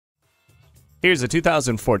Here's a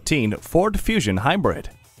 2014 Ford Fusion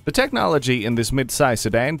Hybrid. The technology in this mid-size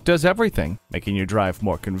sedan does everything, making your drive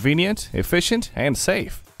more convenient, efficient, and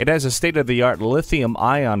safe. It has a state-of-the-art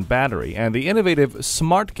lithium-ion battery and the innovative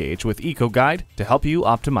Smart Gauge with EcoGuide to help you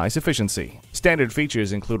optimize efficiency. Standard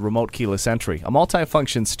features include remote keyless entry, a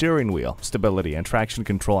multi-function steering wheel, stability and traction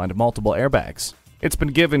control, and multiple airbags. It's been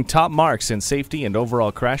given top marks in safety and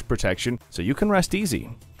overall crash protection, so you can rest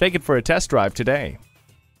easy. Take it for a test drive today.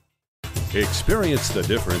 Experience the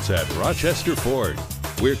difference at Rochester Ford.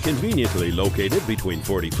 We're conveniently located between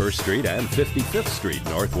 41st Street and 55th Street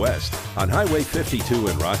Northwest on Highway 52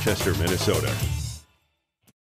 in Rochester, Minnesota.